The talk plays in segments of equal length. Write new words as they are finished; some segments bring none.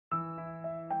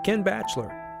Ken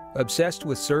Batchelor, obsessed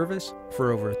with service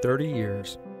for over 30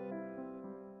 years.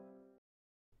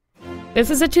 This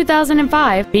is a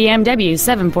 2005 BMW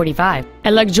 745,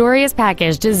 a luxurious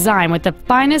package designed with the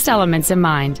finest elements in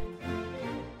mind.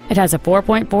 It has a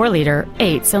 4.4-liter,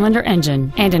 8-cylinder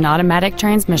engine and an automatic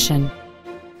transmission.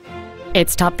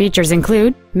 Its top features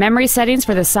include memory settings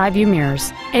for the side view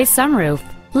mirrors, a sunroof,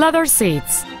 leather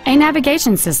seats, a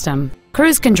navigation system,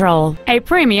 cruise control, a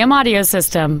premium audio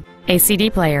system, a CD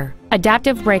player,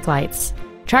 adaptive brake lights,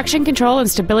 traction control and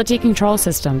stability control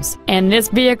systems, and this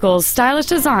vehicle's stylish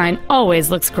design always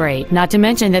looks great, not to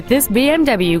mention that this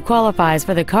BMW qualifies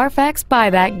for the Carfax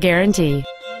buyback guarantee.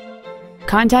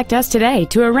 Contact us today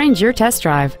to arrange your test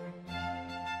drive.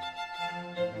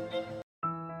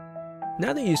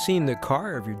 Now that you've seen the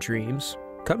car of your dreams,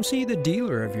 come see the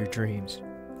dealer of your dreams,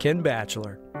 Ken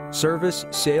Batchelor. Service,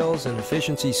 sales, and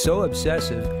efficiency so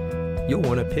obsessive, you'll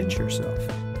want to pinch yourself.